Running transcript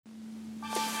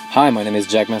Hi, my name is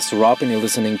Jackmaster Rob, and you're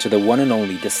listening to the one and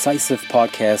only Decisive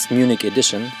Podcast Munich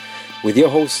edition with your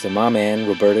host, my man,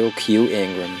 Roberto Q.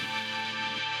 Ingram.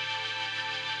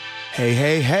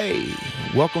 Hey.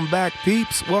 Welcome back,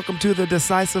 peeps. Welcome to the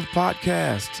Decisive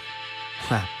Podcast.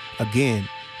 Again,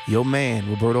 your man,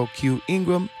 Roberto Q.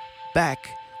 Ingram, back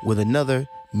with another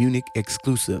Munich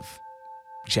exclusive.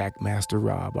 Jackmaster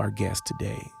Rob, our guest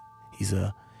today. He's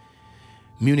a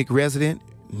Munich resident,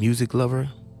 music lover,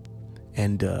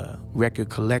 and record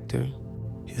collector.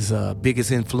 His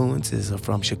biggest influence is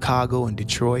from Chicago and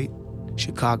Detroit,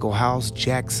 Chicago house,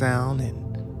 Jack sound,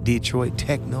 and Detroit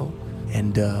techno.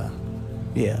 And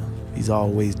he's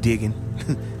always digging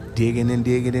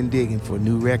for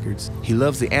new records. He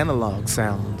loves the analog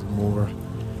sound more,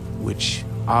 which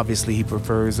obviously he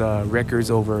prefers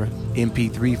records over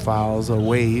MP3 files or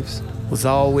waves. Was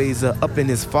always up in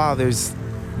his father's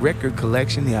record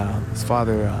collection. His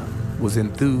father was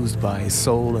enthused by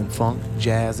soul and funk,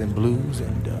 jazz and blues,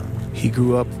 and he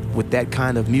grew up with that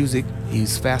kind of music.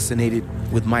 He's fascinated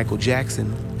with Michael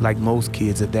Jackson, like most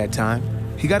kids at that time.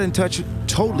 He got in touch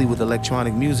totally with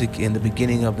electronic music in the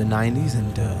beginning of the 90s,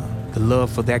 and the love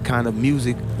for that kind of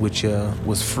music, which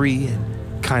was free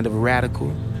and kind of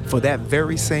radical. For that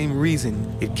very same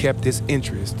reason, it kept his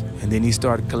interest. And then he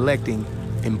started collecting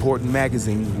important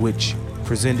magazines which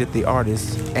presented the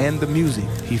artists and the music.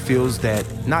 He feels that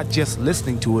not just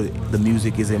listening to the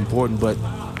music is important, but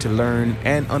to learn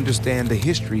and understand the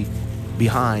history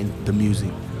behind the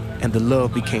music. And the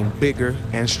love became bigger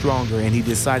and stronger, and he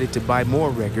decided to buy more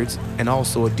records and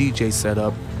also a DJ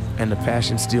setup, and the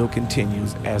passion still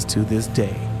continues as to this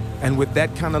day. And with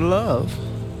that kind of love,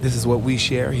 this is what we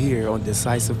share here on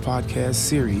Decisive Podcast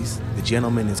Series. The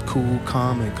gentleman is cool,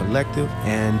 calm, and collective,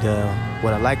 and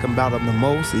what I like about him the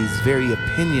most, he's very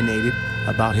opinionated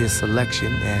about his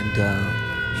selection,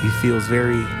 and he feels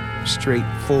very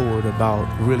straightforward about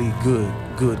really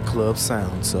good club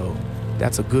sound. So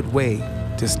that's a good way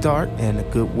to start and a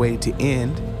good way to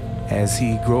end as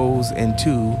he grows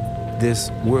into this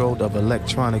world of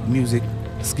electronic music.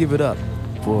 Let's give it up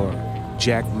for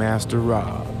Jackmaster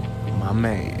Rob, my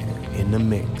man in the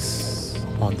mix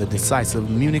on the Decisive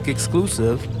Munich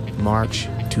exclusive, March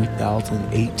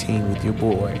 2018 with your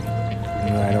boy.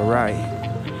 All right.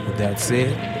 With that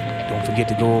said, don't forget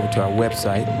to go over to our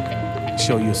website and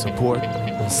show your support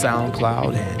on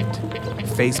SoundCloud and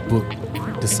Facebook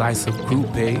Decisive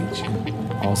group page,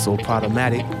 and also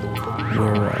Podomatic,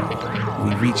 where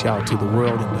we reach out to the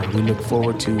world, and we look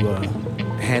forward to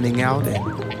handing out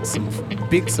and some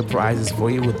big surprises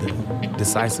for you with the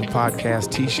Decisive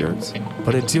Podcast t-shirts.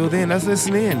 But until then, let's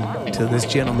listen in to this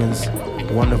gentleman's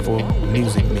wonderful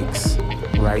music mix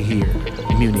right here,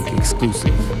 Munich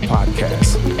exclusive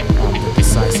podcast on the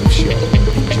Decisive Show.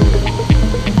 Enjoy.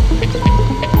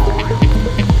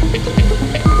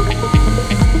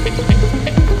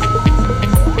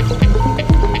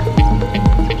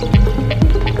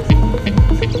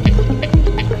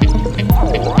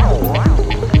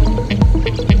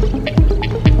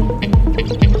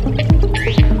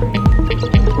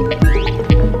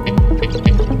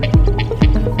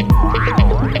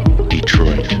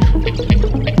 Detroit.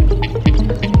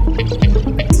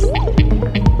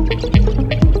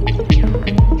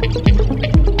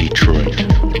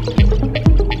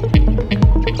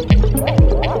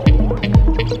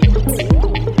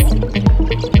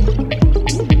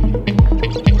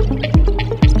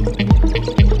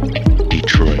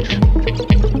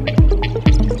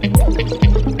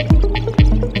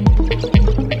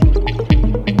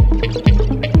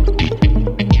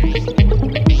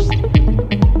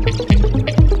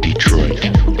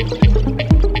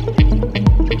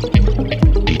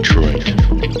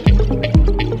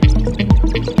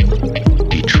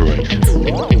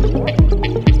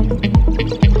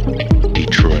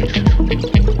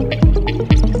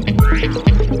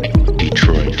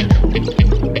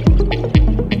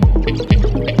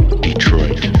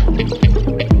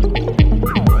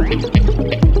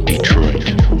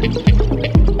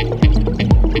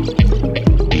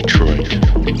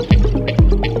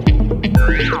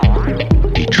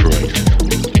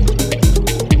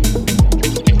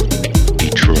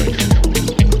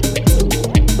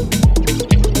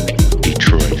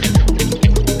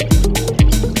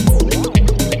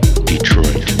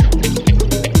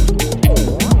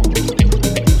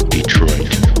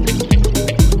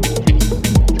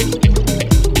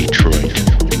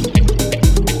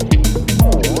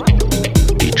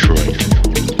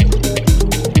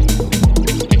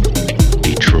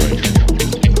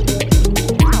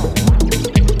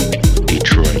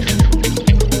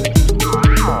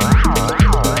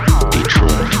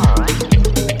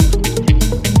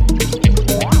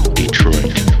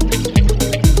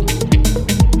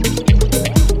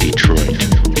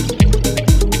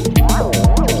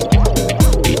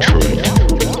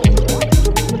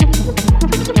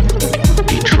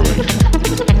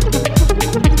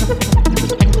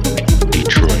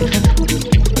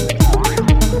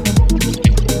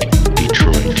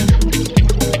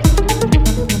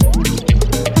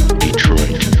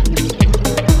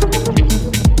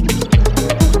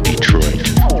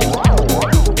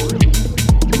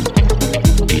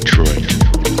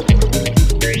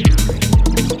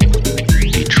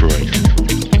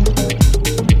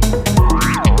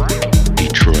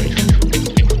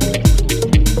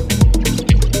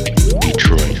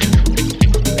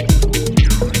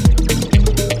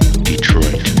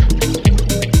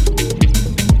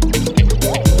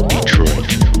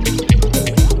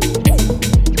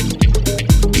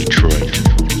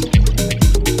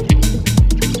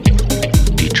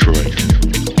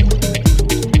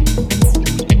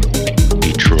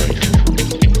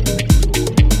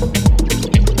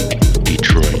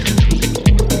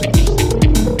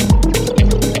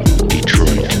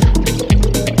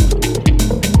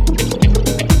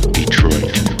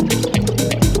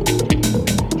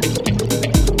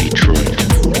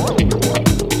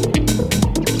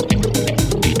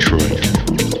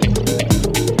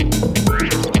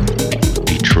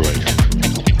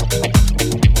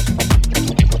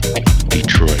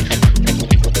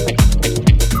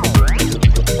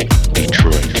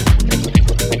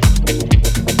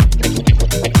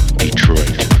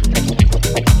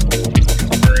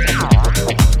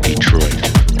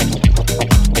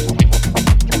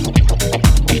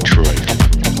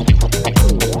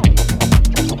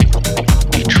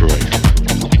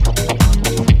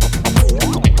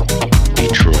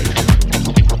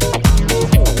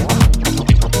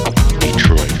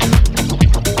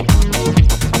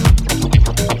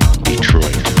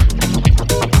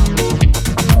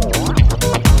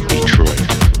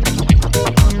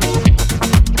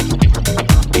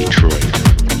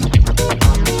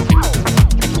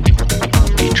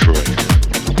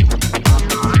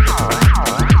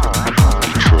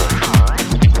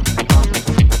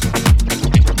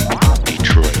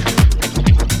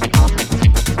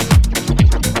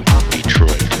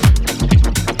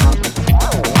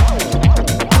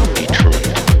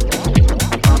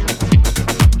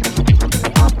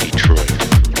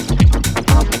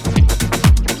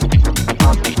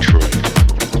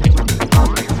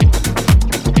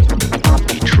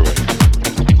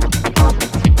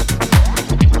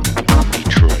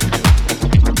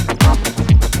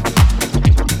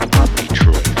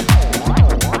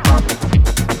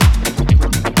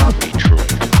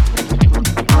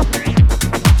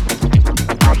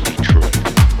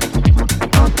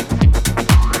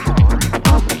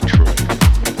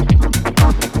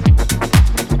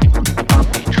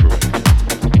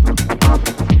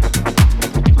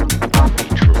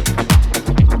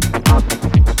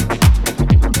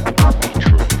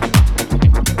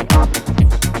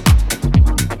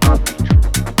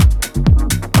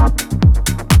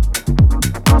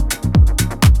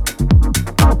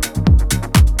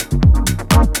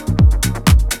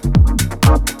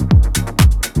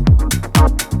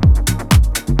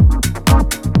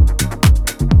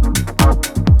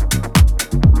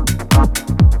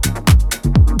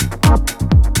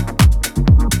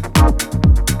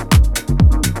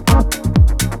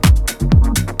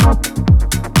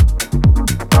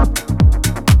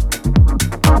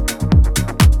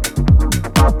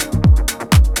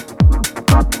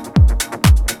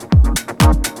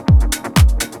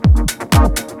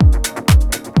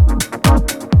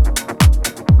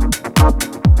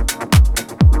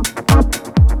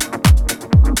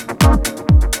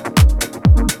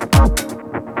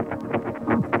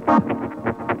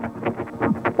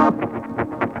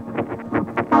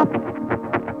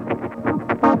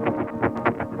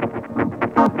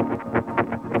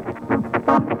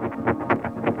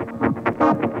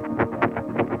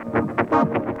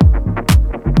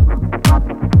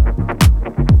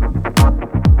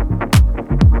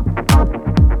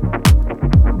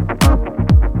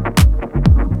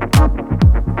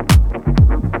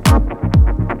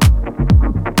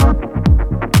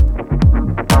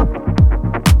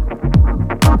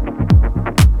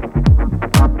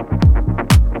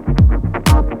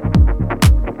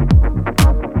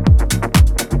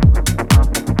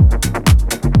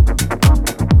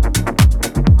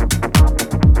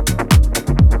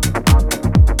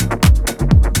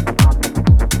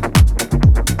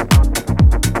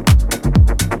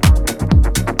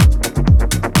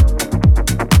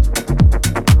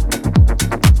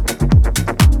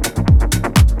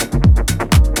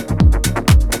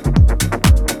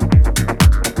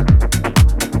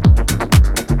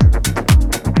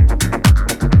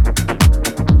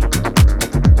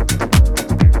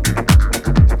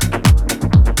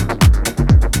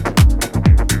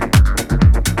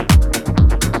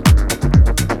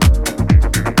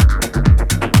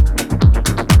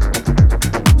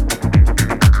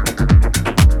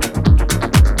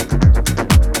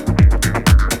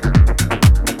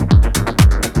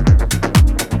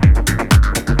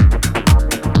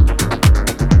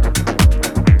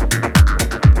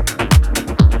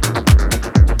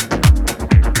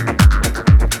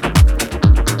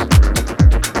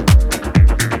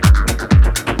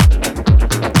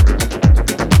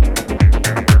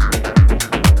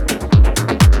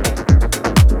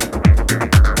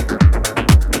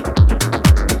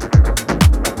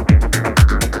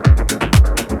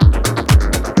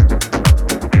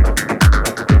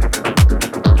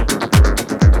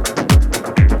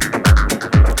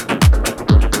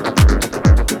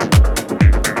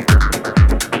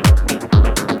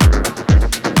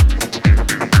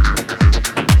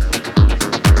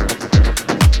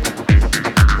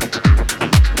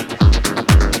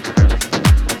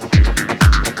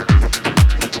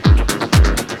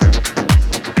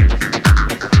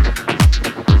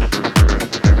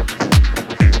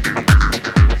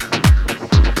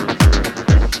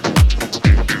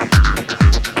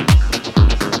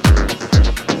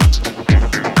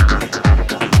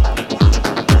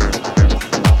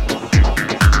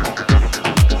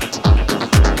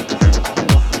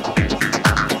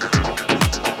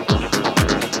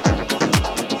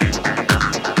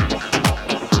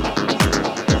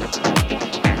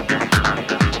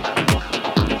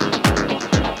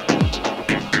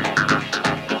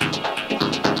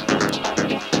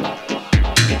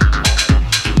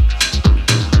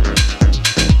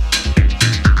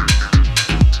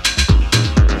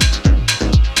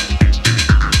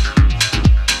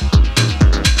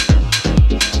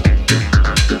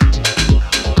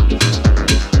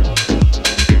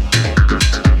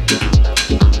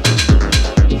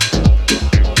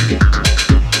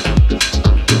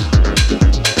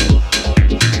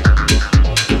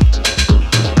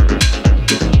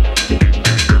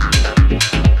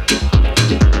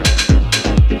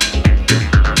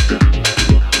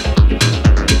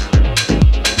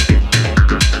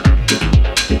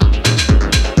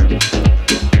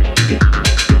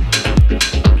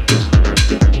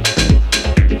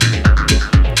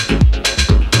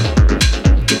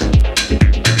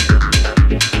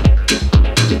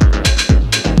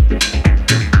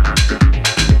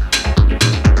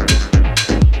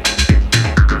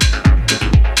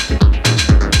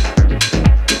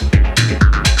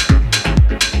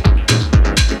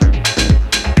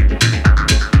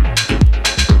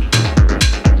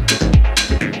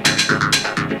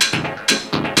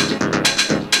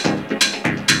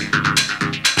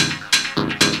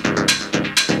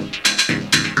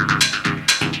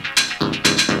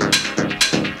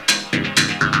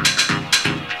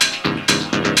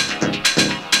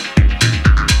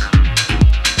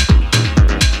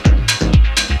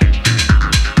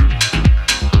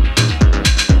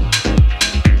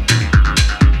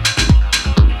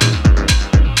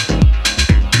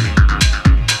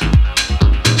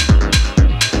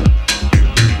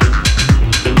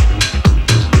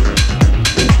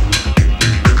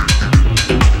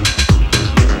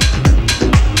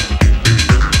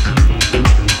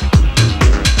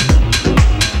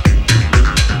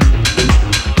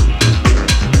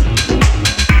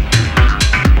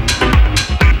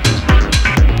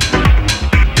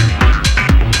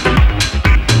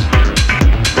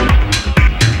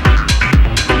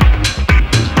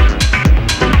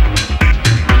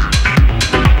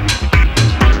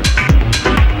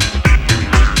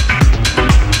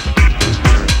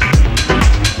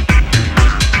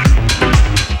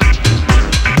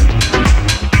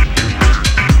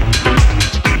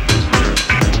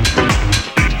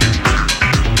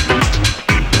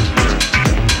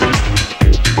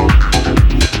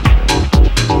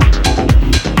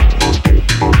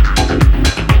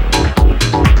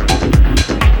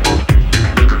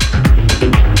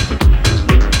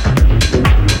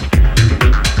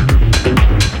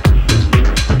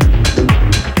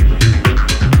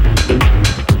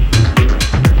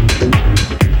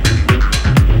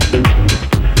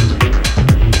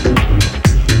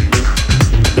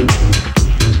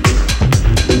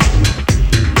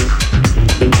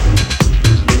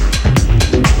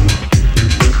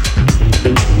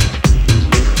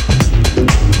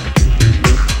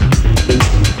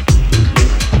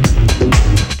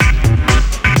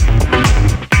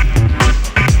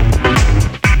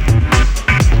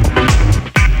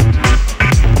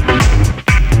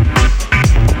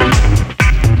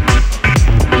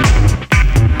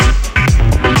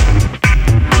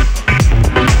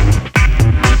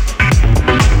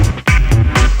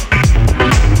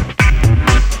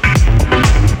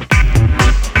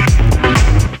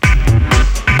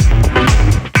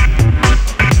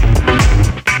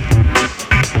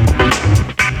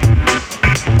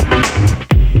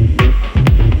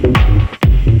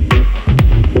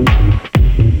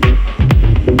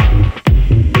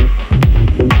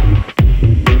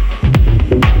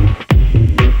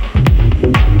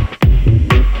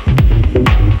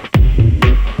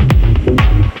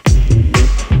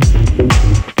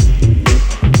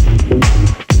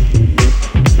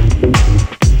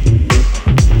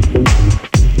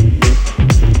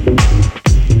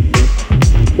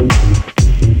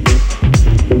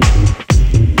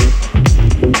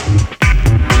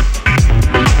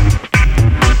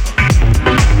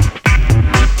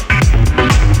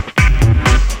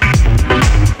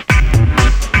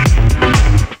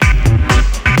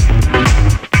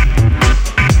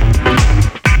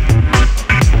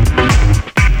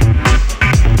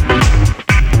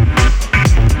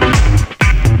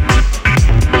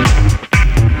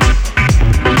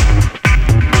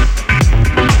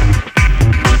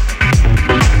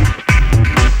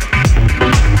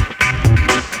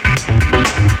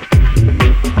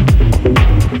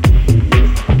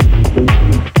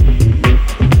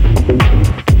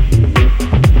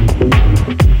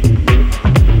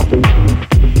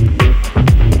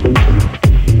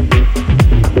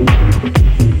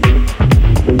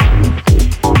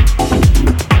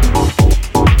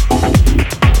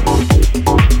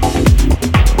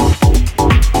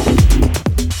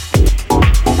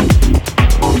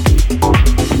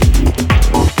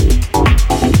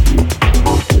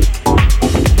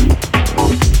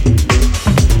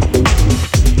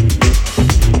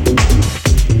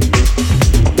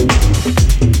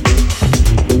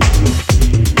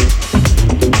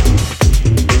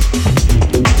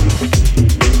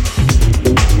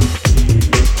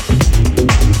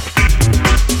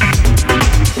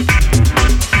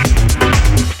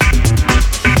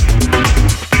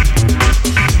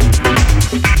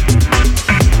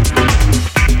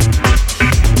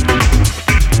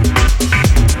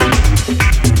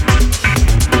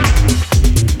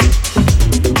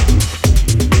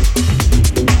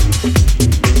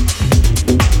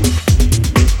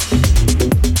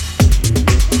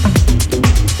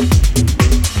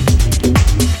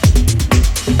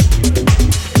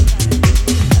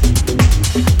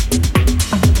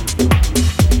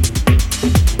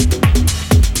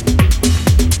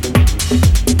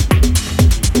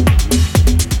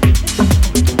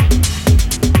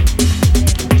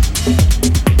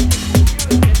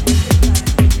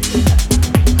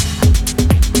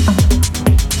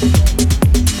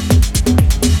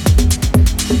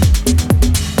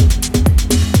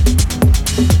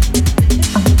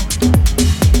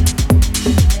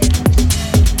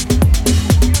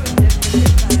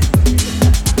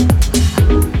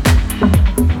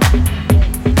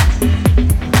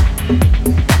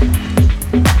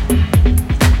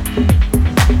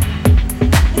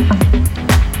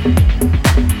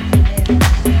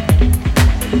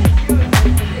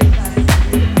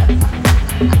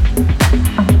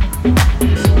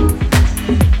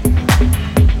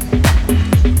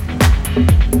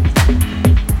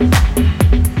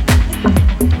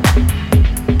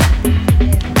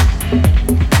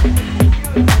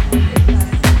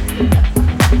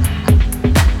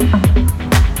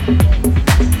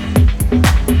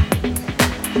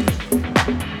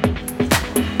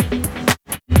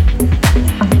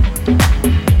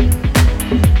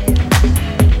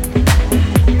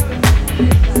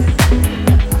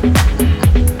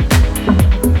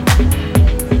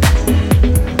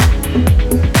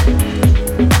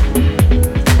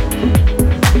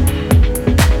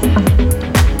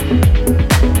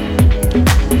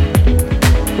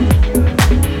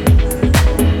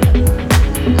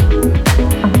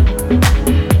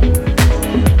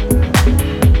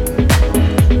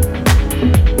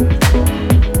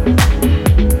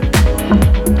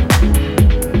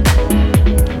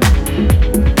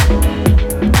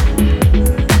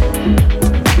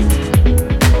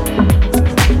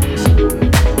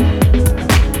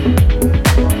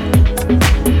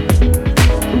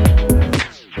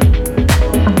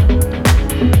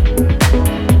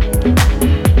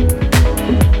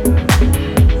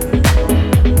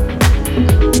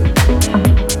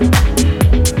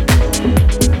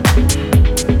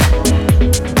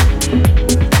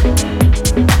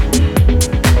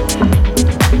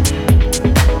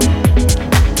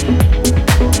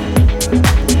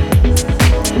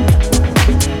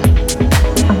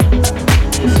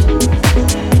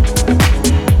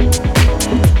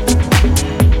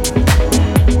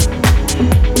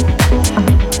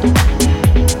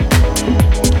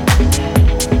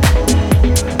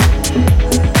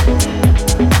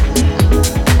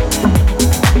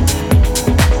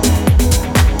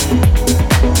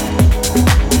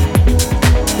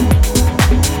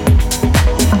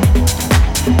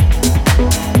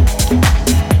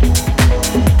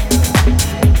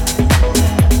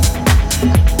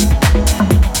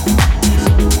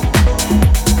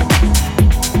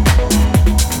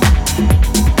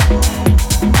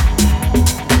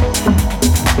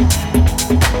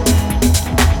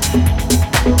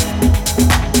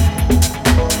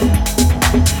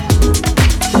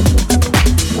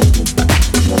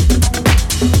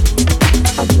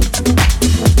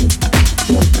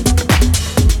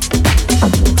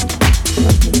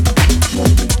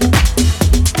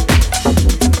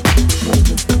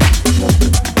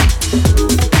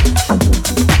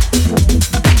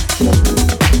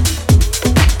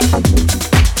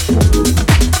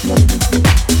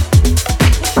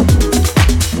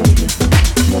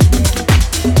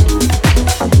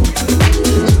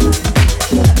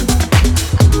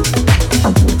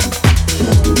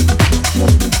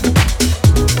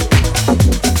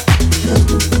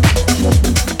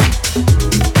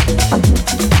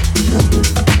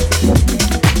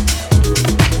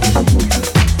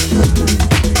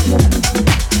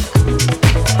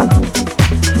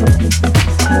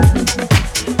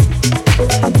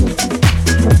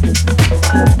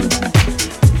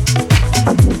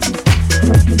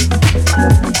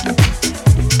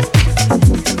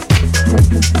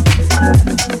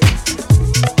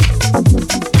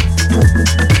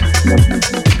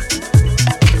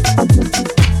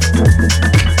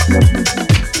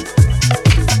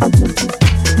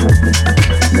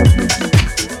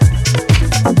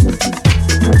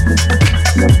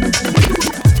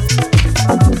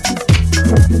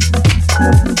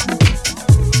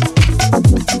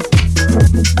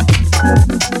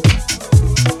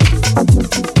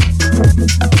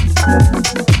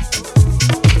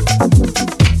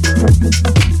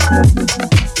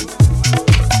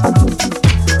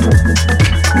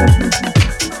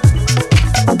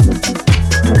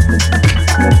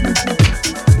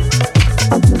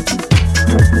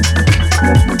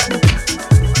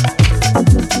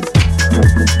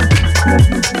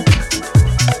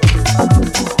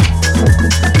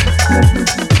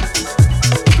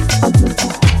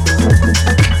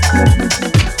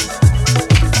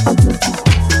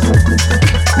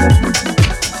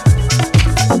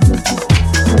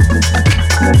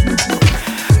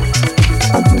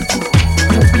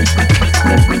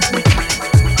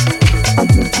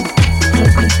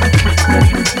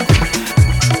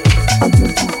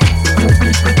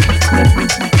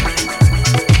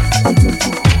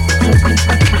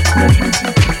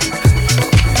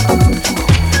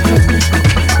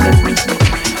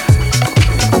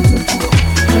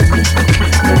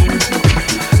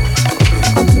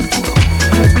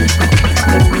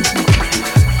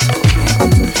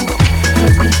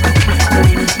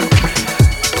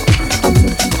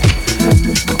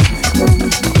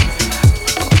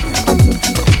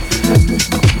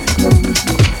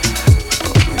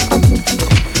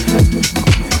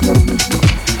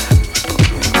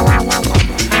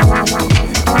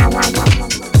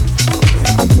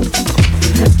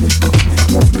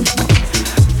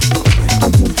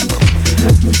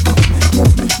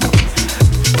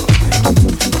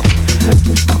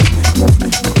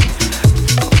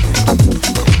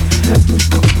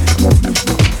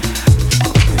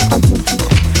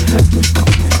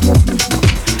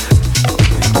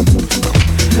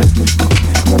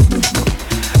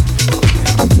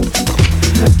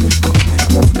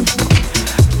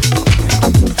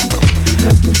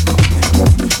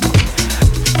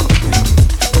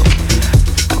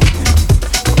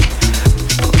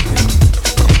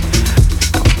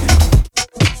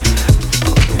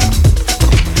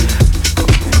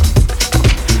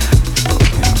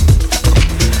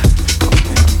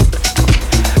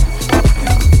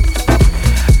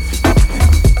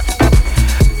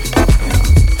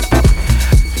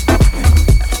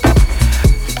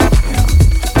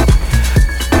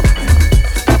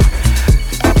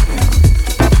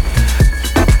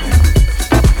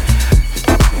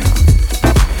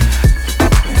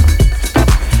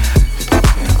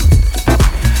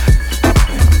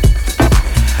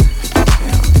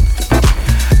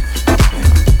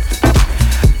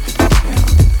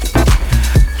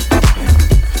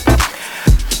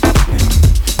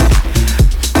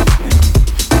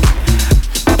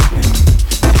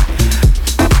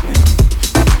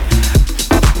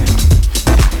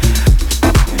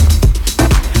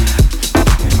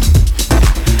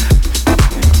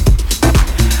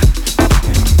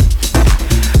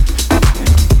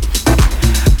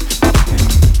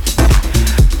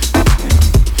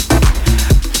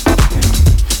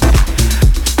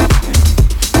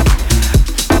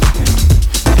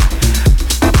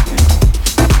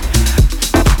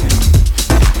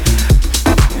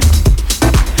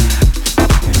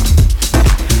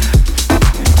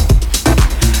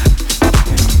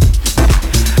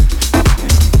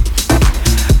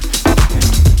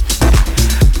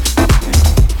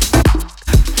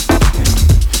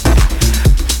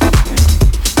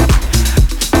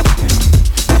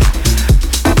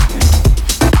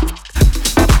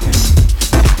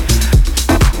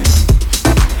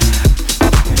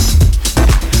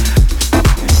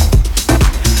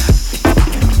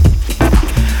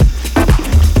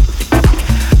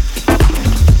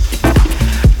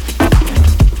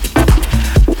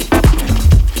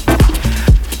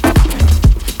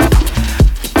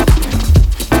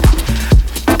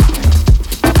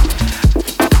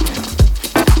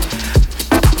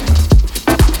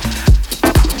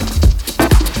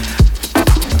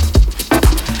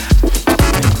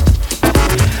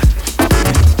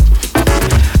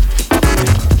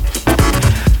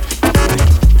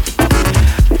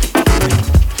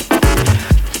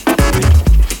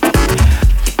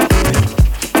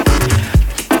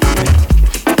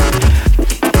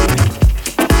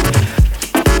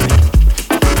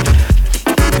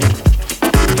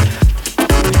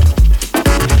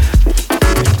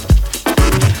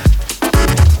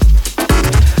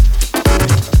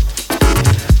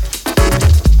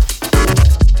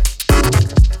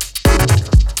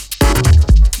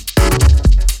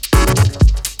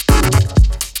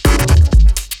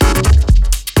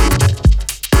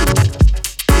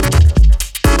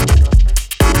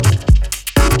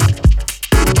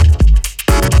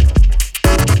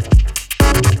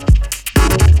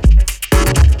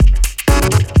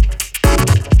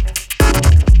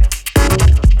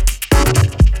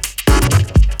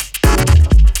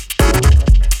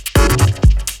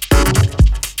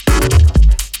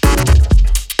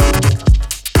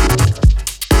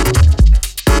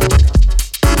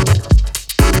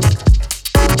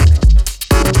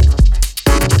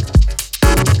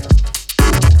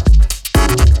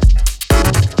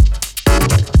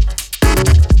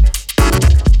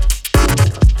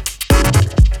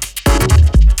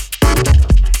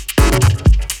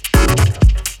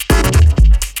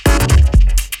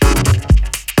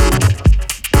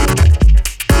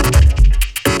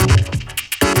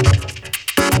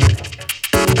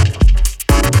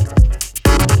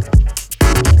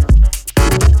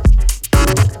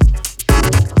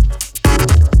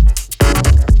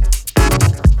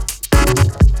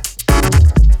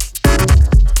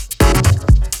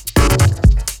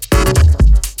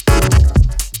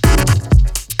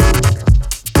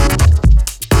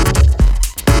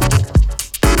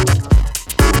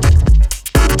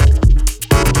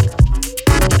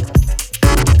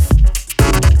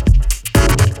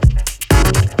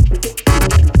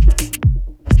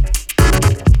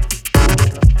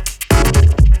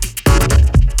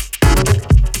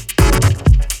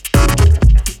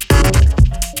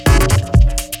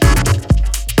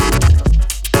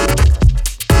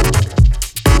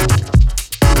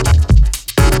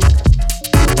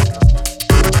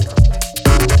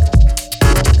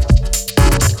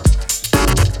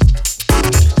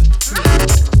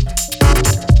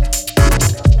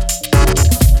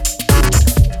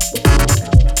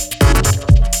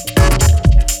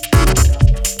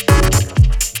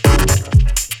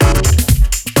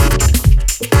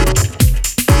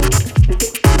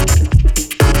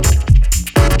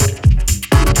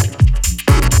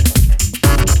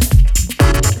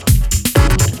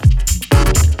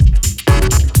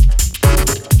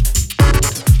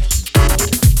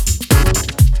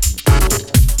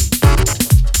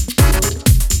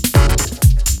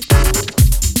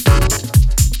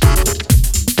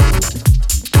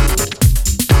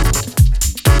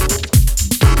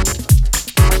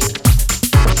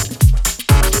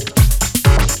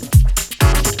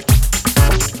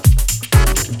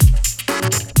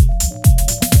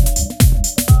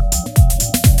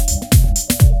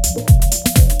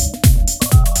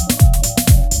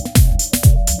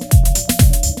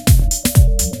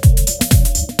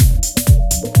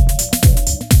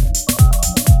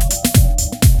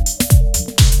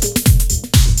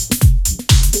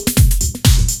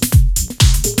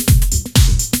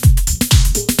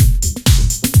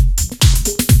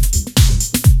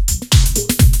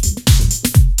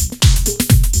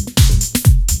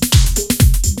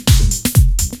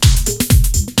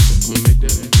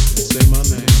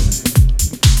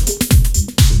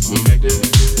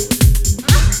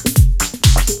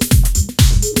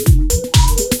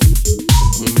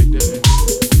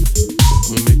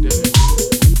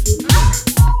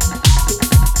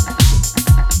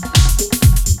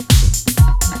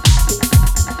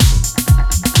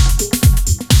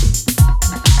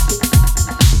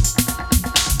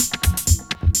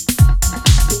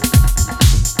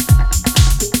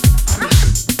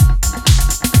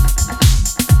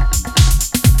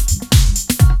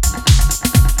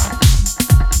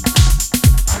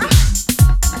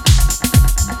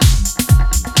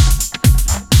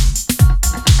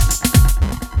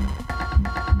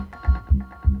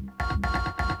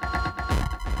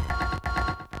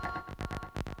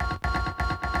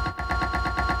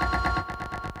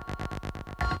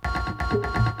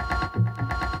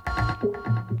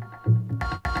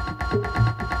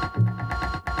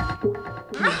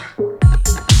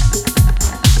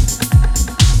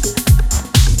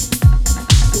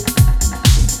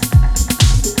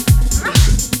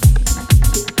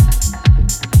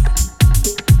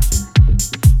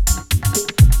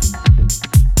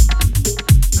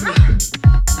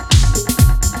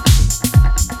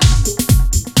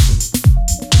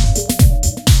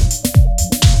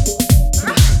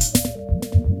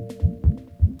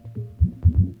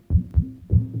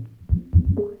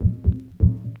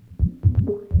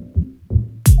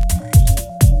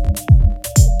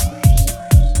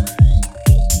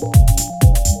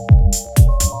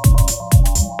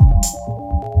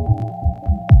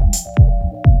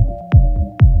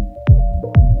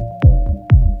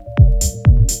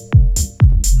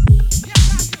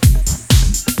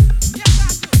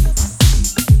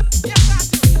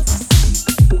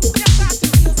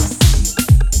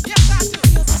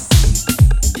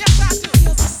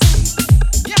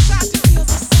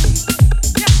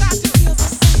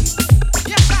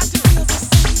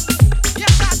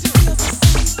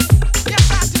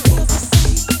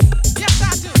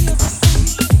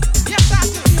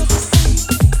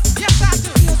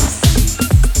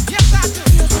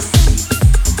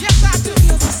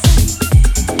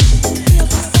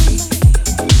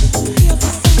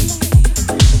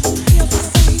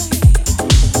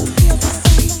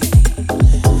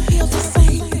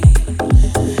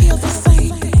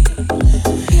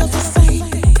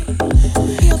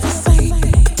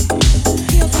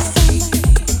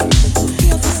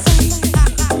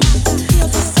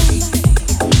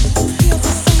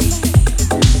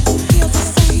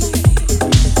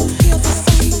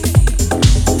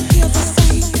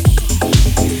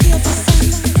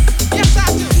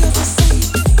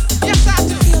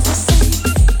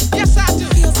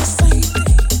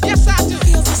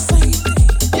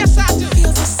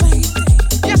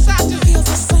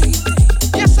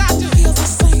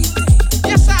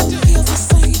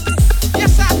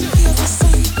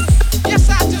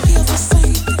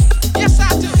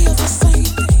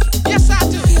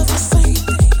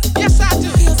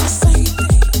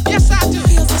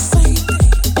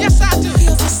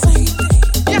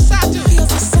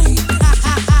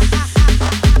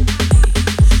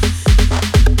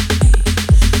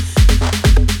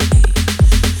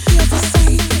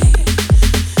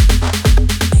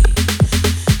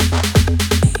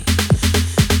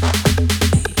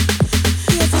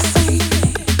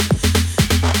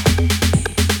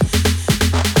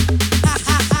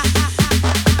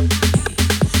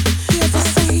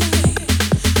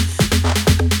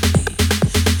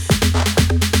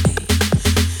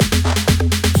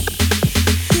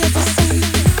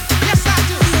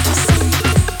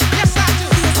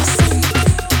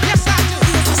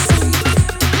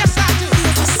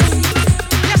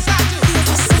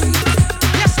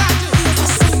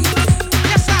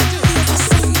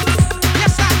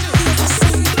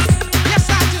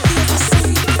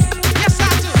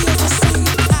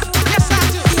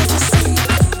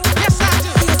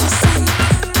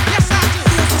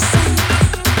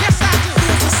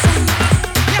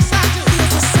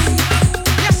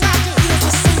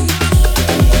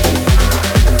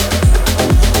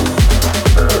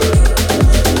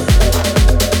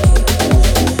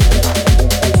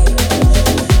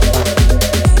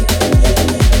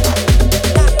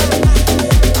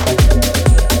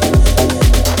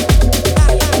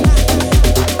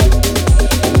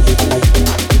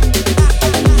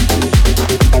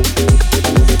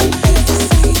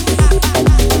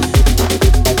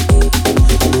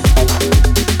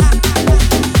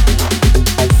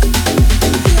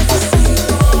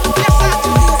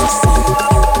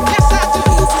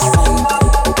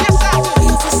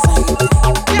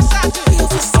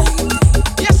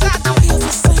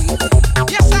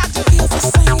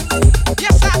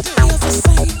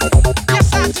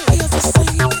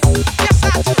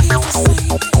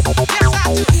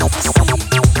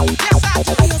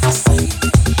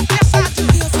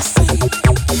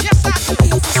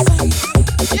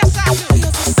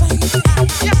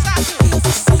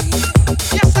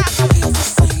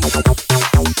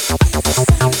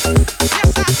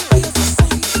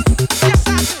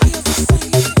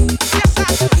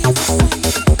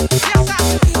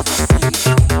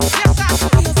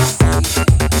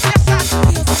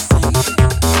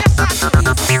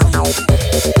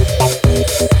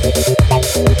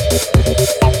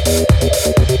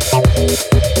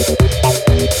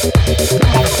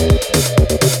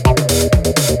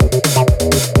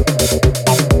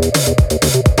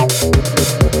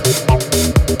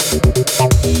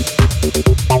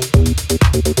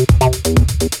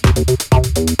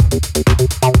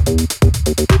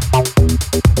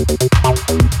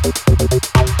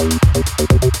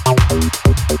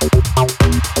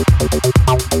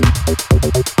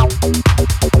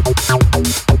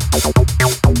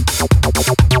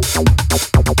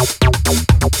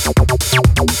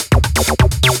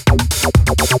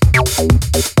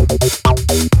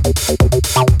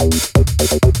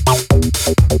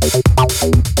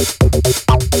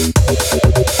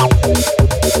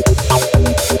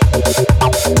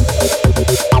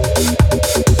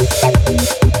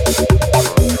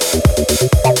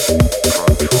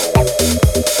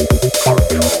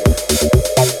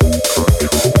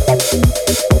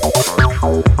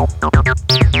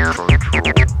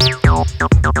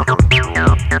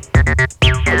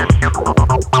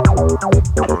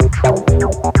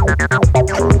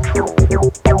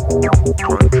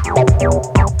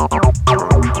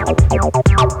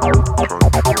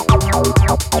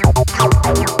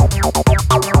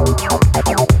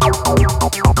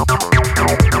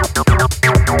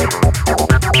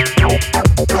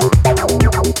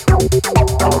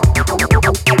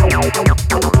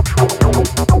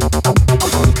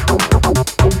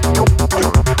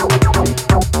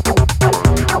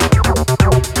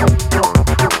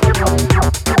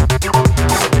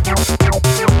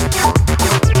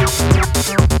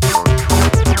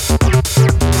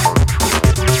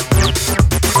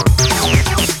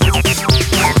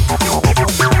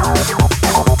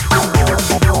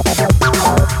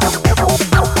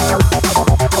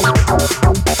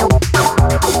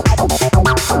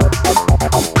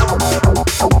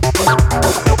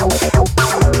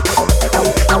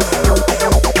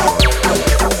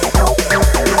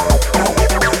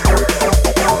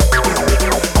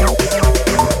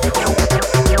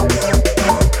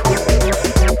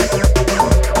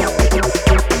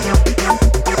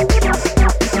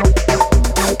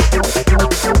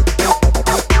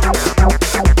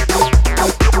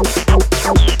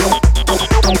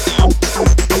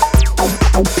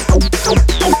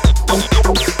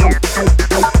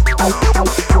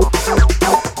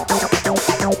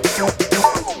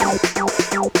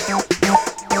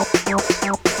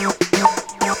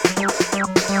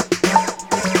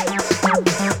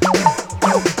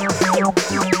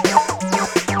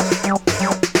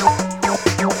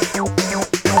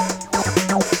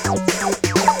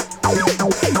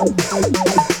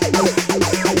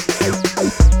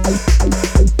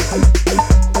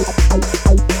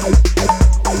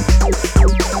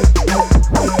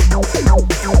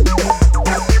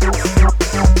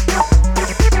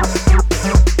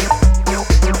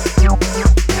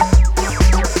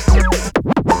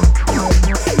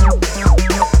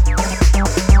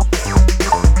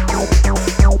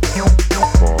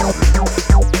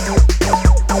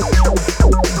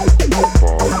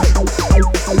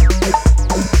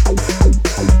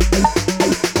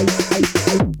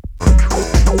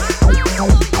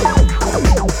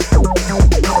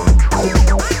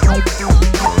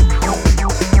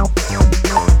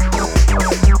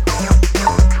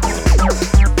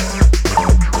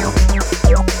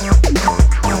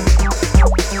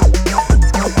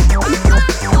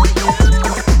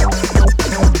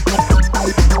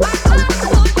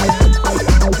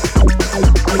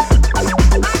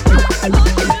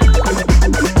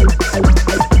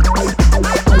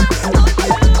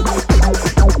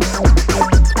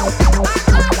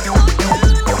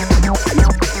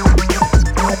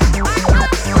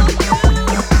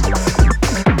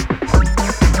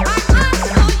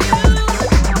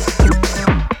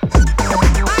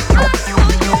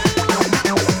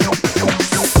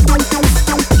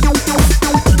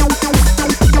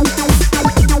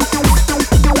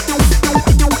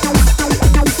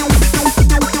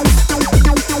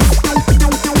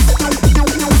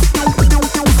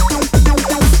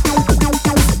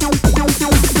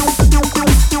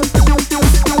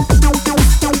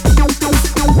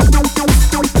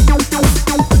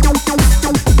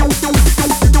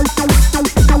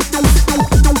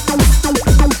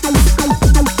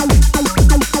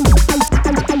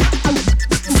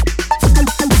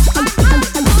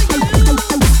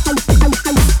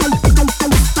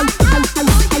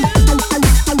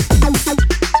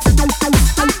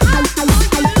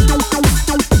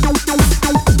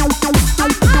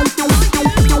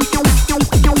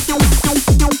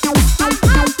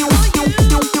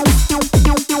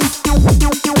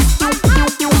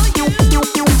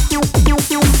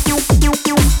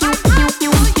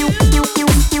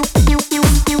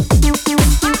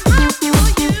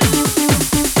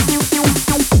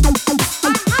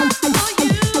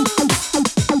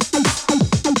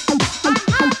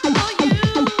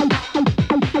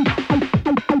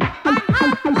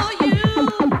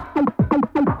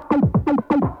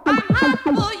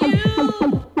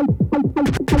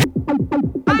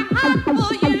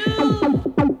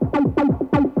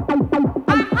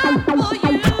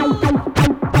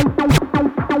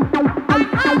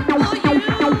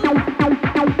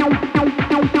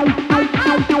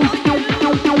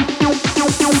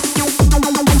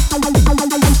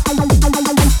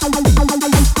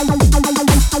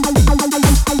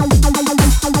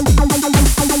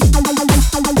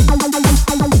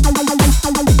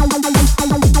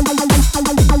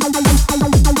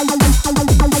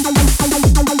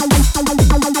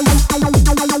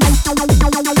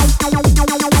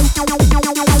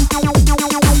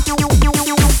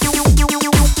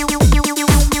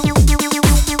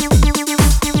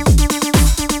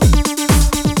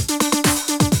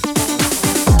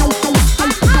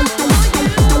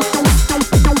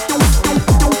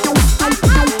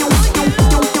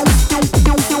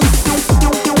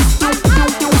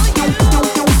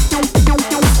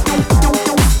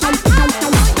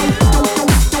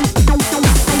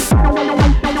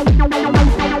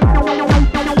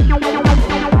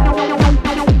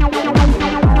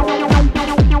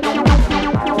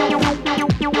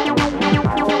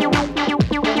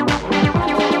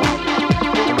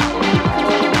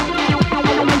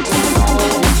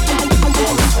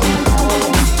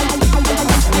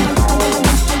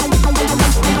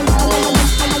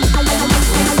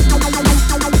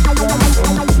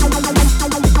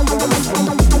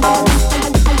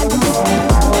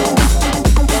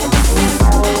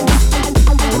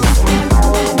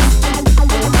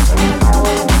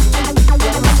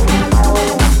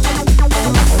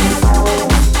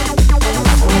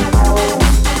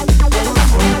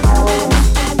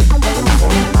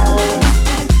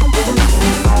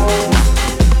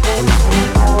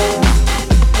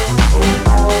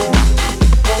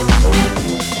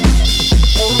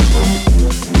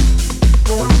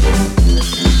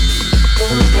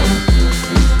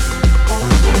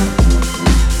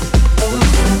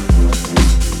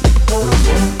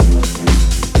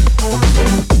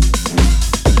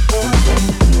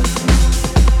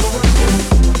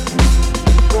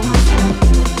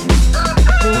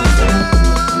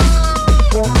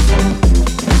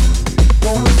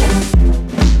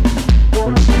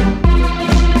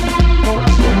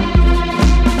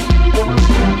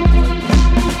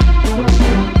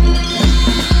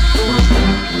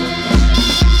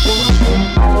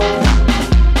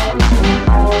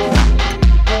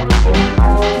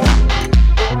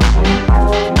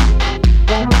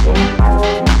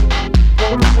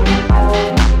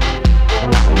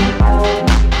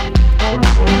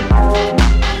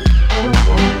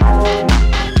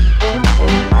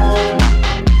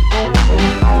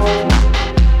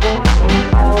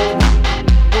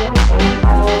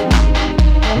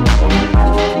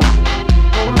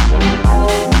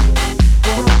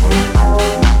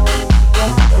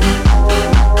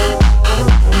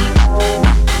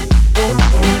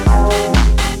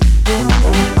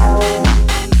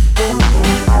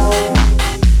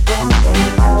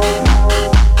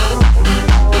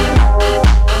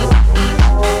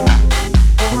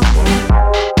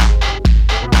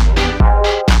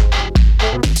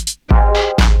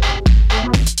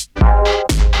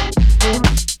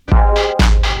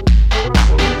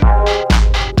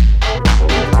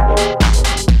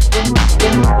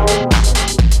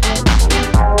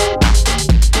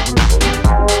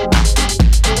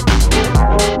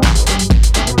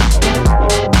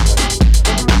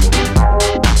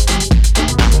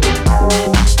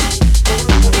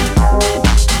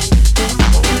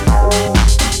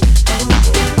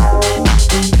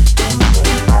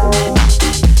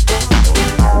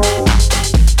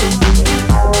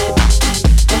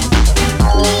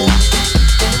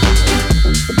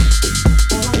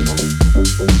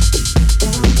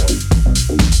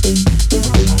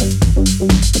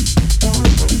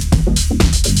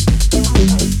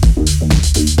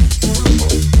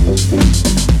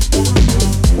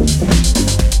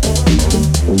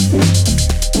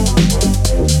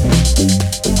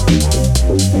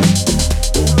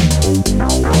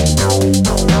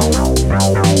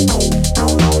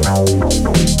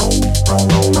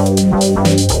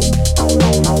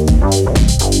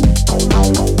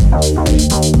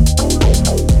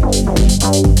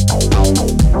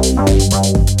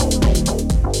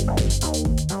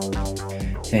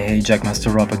 Hey,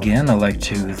 Jackmaster Rob again. I'd like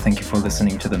to thank you for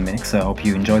listening to the mix. I hope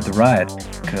you enjoyed the ride,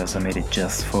 because I made it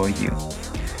just for you.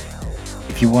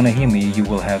 If you want to hear me, you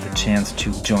will have the chance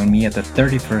to join me at the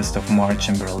 31st of March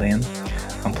in Berlin.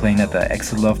 I'm playing at the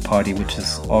Exit Love Party, which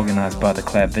is organized by the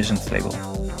Clap Visions label.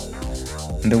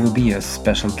 And there will be a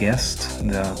special guest.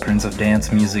 The Prince of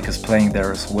Dance Music is playing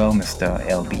there as well, Mr.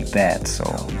 LB Bad, so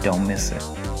don't miss it.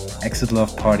 Exit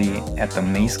Love Party at the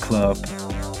Maze Club,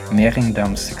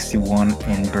 Mehringdamm 61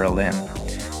 in Berlin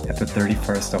at the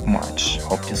 31st of March.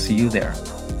 Hope to see you there.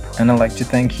 And I'd like to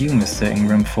thank you, Mr.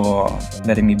 Ingram, for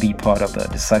letting me be part of the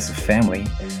Decisive family.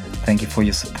 Thank you for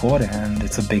your support, and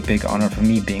it's a big honor for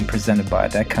me being presented by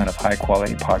that kind of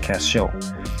high-quality podcast show.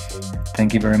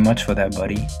 Thank you very much for that,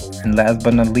 buddy. And last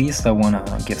but not least, I want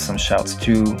to give some shouts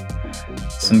to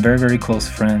some very close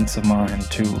friends of mine,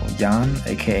 to Jan,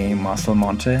 aka Marcel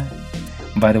Monte.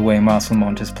 By the way, Marcel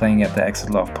Monte is playing at the Exit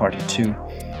Love Party too.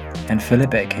 And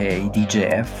Philip, aka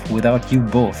DJF. Without you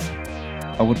both,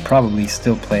 I would probably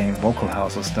still play vocal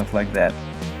house or stuff like that.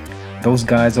 Those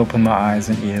guys opened my eyes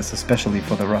and ears, especially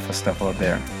for the rougher stuff out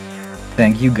there.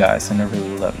 Thank you guys, and I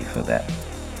really love you for that.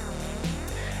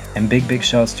 And big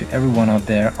shouts to everyone out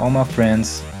there, all my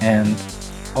friends, and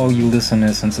all you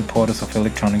listeners and supporters of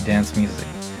electronic dance music.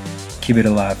 Keep it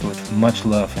alive with much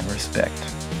love and respect.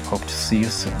 Hope to see you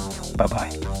soon.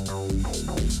 Bye-bye.